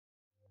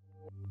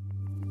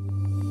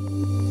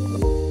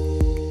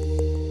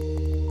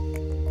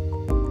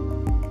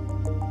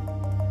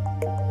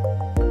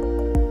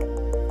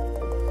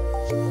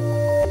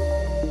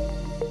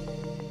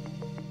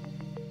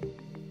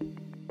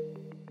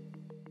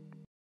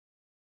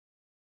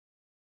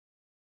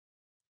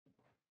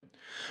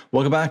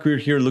Welcome back. We're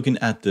here looking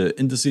at the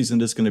indices, and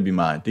this is going to be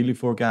my daily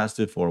forecast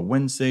for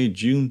Wednesday,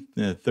 June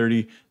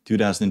 30,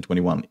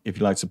 2021. If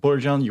you like support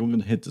our channel, you're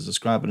going to hit the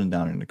subscribe button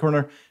down in the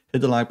corner, hit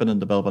the like button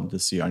and the bell button to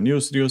see our new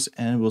videos,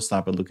 and we'll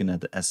start by looking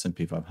at the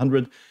S&P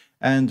 500.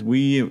 And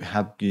we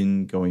have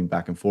been going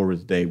back and forward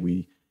today.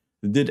 We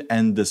did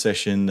end the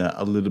session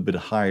a little bit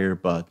higher,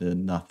 but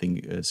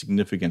nothing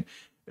significant.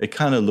 It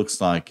kind of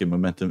looks like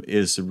momentum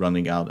is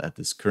running out at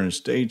this current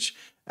stage.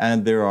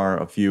 And there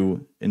are a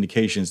few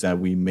indications that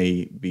we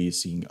may be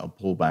seeing a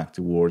pullback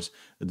towards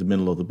the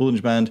middle of the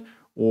Bollinger Band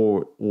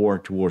or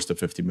towards the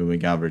 50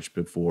 moving average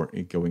before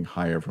it going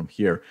higher from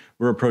here.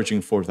 We're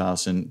approaching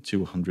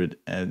 4,200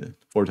 and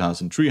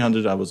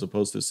 4,300, I was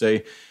supposed to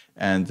say,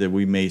 and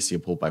we may see a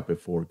pullback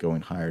before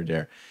going higher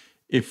there.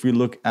 If we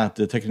look at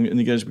the technical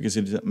indicators, we can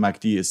see that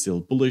MACD is still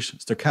bullish.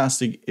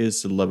 Stochastic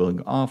is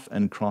leveling off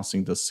and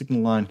crossing the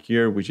signal line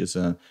here, which is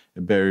a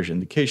bearish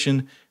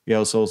indication. We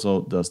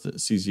also does the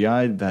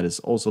CCI that is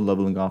also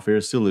leveling off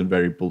here, still in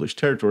very bullish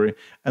territory,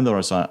 and the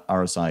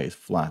RSI is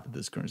flat at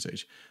this current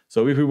stage.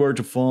 So if we were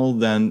to fall,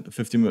 then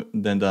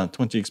the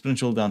 20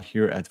 exponential down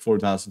here at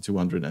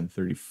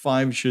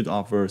 4,235 should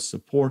offer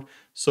support.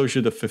 So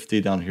should the 50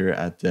 down here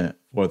at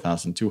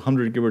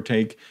 4,200, give or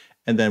take.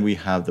 And then we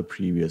have the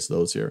previous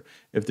lows here.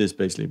 If this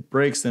basically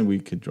breaks, then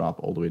we could drop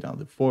all the way down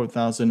to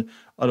 4,000.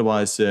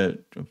 Otherwise,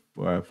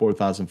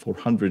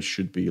 4,400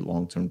 should be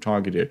long-term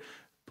target here.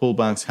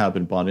 Pullbacks have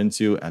been bought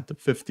into at the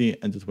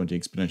 50 and the 20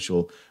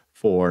 exponential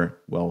for,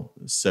 well,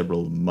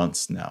 several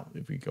months now,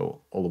 if we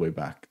go all the way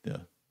back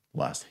the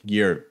last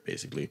year,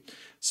 basically.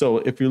 So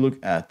if you look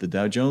at the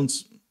Dow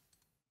Jones,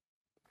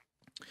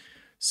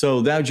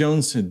 so Dow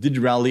Jones did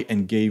rally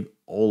and gave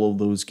all of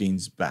those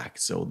gains back.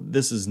 So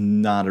this is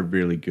not a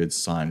really good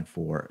sign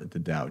for the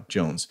Dow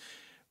Jones.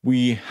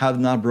 We have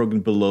not broken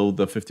below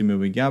the 50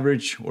 moving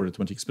average or the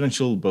 20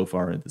 exponential. Both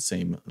are at the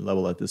same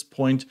level at this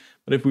point.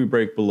 But if we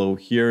break below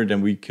here,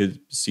 then we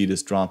could see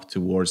this drop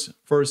towards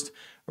first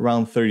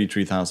around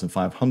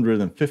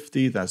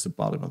 33,550. That's the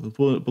bottom of the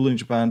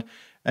Bollinger Band.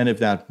 And if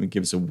that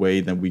gives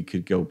away, then we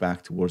could go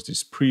back towards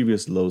these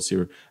previous lows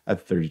here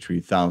at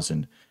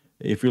 33,000.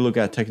 If we look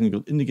at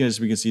technical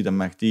indicators, we can see the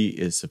MACD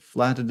is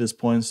flat at this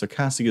point.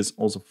 Stochastic is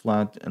also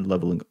flat and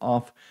leveling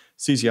off.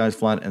 CCI is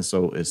flat, and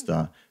so is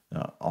the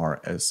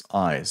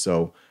RSI.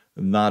 So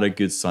not a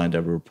good sign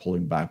that we're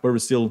pulling back, but we're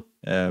still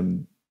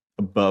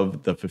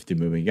above the 50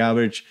 moving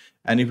average.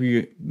 And if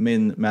we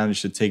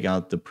manage to take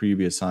out the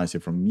previous highs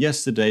here from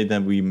yesterday,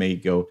 then we may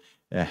go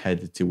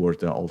ahead toward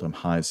the all-time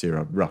highs here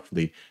of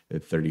roughly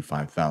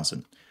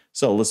 35,000.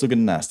 So let's look at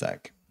the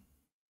Nasdaq.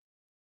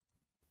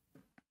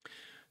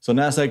 So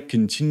Nasdaq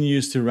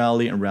continues to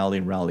rally and rally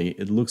and rally.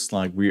 It looks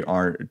like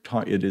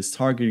it is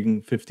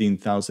targeting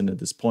 15,000 at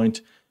this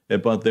point,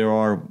 but there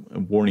are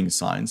warning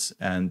signs.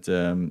 And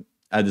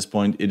at this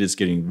point, it is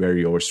getting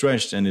very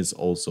overstretched and is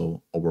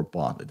also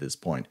overbought at this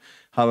point.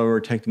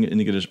 However, technical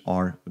indicators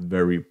are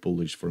very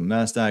bullish for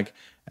Nasdaq.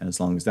 And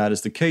as long as that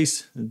is the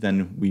case,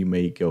 then we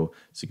may go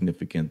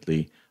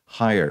significantly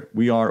higher.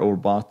 We are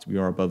overbought. We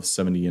are above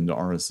 70 in the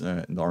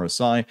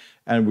RSI,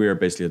 and we are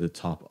basically at the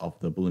top of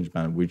the Bollinger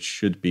Band, which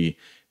should be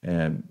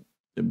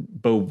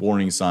both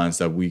warning signs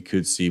that we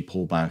could see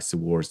pullbacks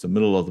towards the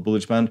middle of the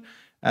Bollinger Band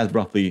at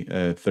roughly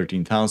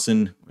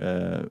 14,000,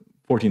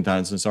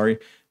 sorry.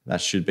 That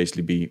should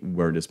basically be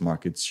where this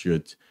market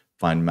should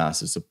find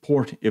massive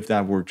support. If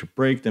that were to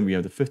break, then we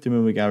have the 50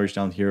 moving average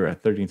down here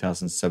at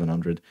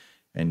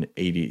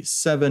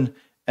 13,787.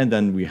 And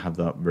then we have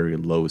the very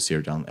lows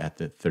here down at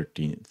the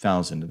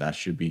 13,000. That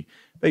should be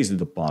basically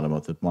the bottom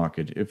of the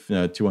market. If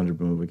 200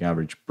 moving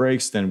average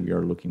breaks, then we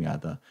are looking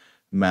at a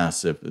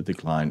massive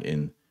decline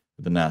in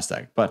the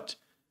Nasdaq. But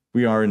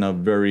we are in a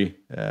very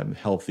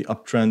healthy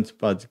uptrend,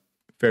 but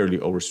fairly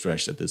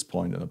overstretched at this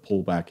point, and a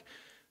pullback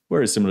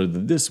very similar to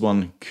this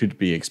one could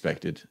be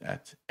expected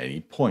at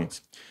any point.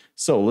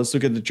 So let's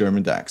look at the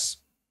German DAX.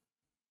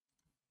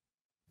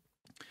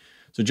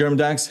 So German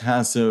DAX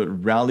has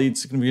rallied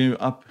significantly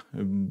up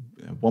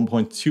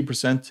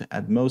 1.2%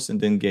 at most, and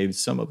then gave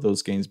some of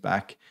those gains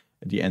back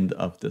at the end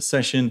of the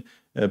session.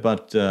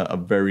 But a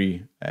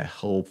very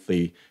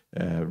healthy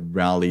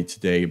rally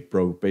today,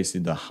 broke basically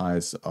the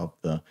highs of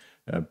the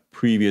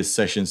previous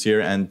sessions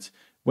here and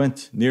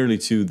went nearly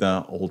to the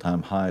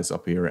all-time highs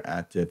up here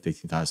at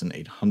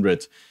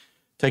 15,800.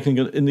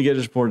 Technical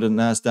indicators for the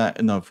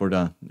Nasdaq, for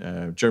the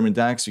German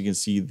DAX, you can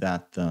see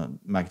that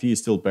MACD is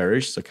still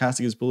bearish,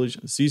 stochastic is bullish,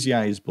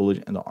 CCI is bullish,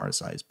 and the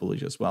RSI is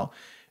bullish as well.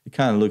 It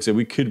kind of looks like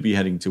we could be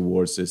heading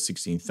towards the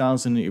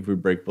 16,000 if we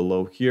break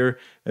below here,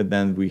 and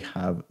then we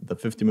have the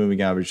 50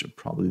 moving average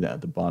probably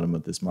at the bottom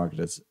of this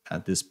market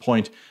at this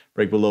point.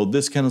 Break below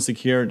this candlestick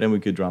here, then we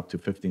could drop to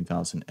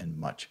 15,000 and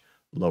much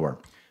lower.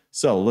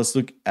 So let's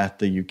look at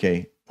the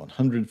UK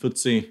 100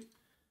 FTSE.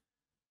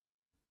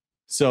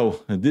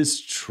 So this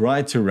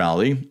tried to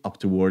rally up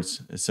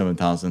towards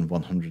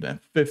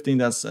 7,115.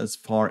 That's as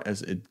far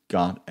as it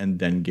got, and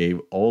then gave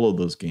all of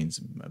those gains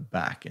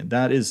back. And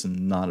that is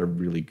not a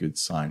really good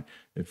sign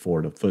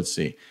for the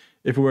FTSE.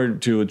 If we were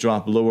to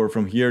drop lower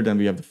from here, then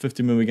we have the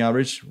 50-moving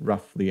average,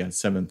 roughly at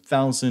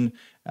 7,000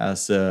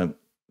 as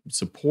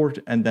support.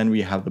 And then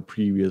we have the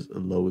previous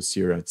lows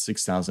here at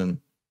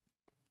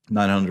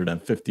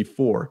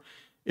 6,954.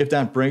 If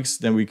that breaks,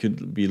 then we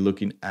could be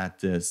looking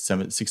at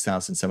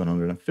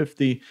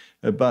 6,750.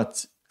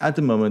 But at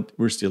the moment,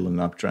 we're still in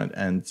an uptrend.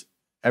 And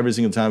every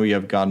single time we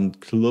have gotten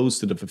close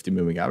to the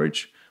 50-moving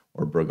average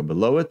or broken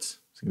below it,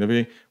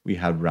 significantly, we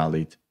have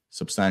rallied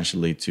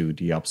substantially to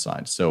the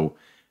upside. So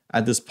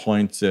at this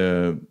point,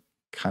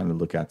 kind of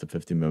look at the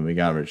 50-moving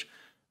average.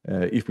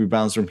 If we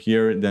bounce from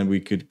here, then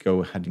we could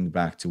go heading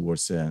back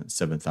towards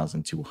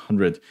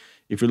 7,200.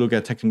 If we look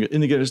at technical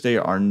indicators, they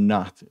are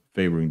not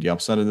favoring the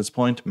upside at this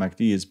point.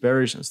 MACD is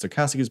bearish,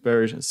 stochastic is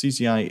bearish,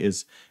 CCI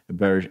is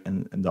bearish,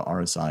 and the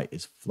RSI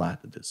is flat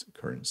at this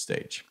current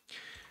stage.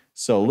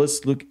 So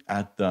let's look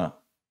at the,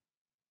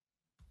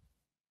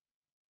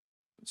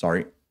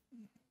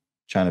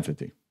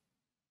 China50.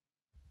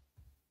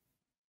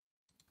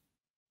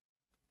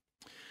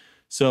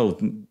 So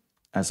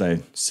as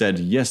I said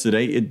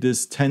yesterday,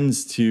 this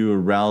tends to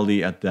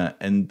rally at the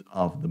end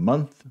of the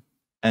month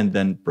and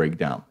then break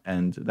down.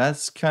 And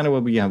that's kind of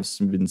what we have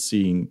been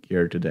seeing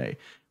here today,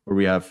 where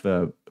we have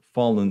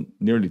fallen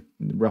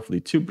roughly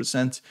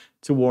 2%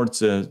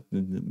 towards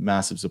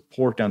massive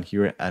support down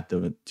here at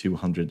the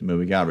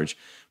 200-moving average.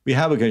 We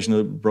have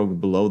occasionally broken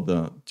below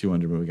the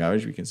 200-moving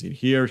average. We can see it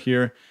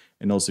here,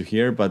 and also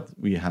here, but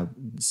we have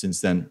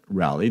since then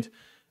rallied.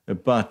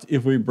 But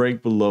if we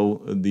break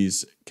below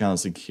these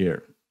candlesticks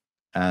here,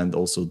 and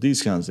also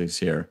these candlesticks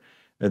here,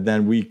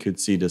 then we could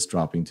see this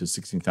dropping to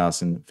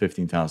 16,000,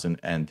 15,000,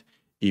 and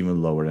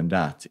even lower than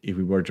that. If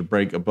we were to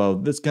break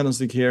above this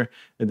candlestick here,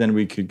 then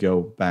we could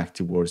go back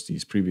towards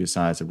these previous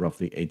highs of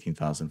roughly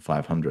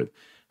 18,500.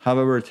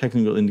 However,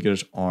 technical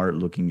indicators are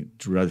looking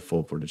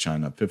dreadful for the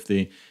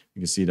China50.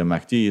 You can see the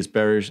MACD is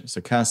bearish,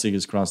 stochastic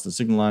has crossed the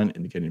signal line,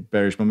 indicating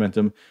bearish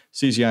momentum.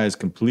 CCI is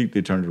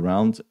completely turned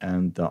around,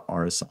 and the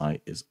RSI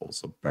is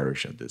also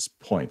bearish at this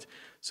point.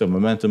 So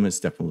momentum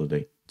is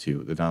definitely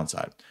to the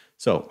downside.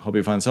 So hope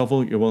you find this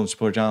helpful. You're welcome to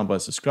support the channel by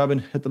subscribing,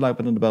 hit the like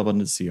button and the bell button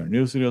to see our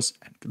new videos,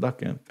 and good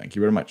luck and thank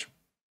you very much.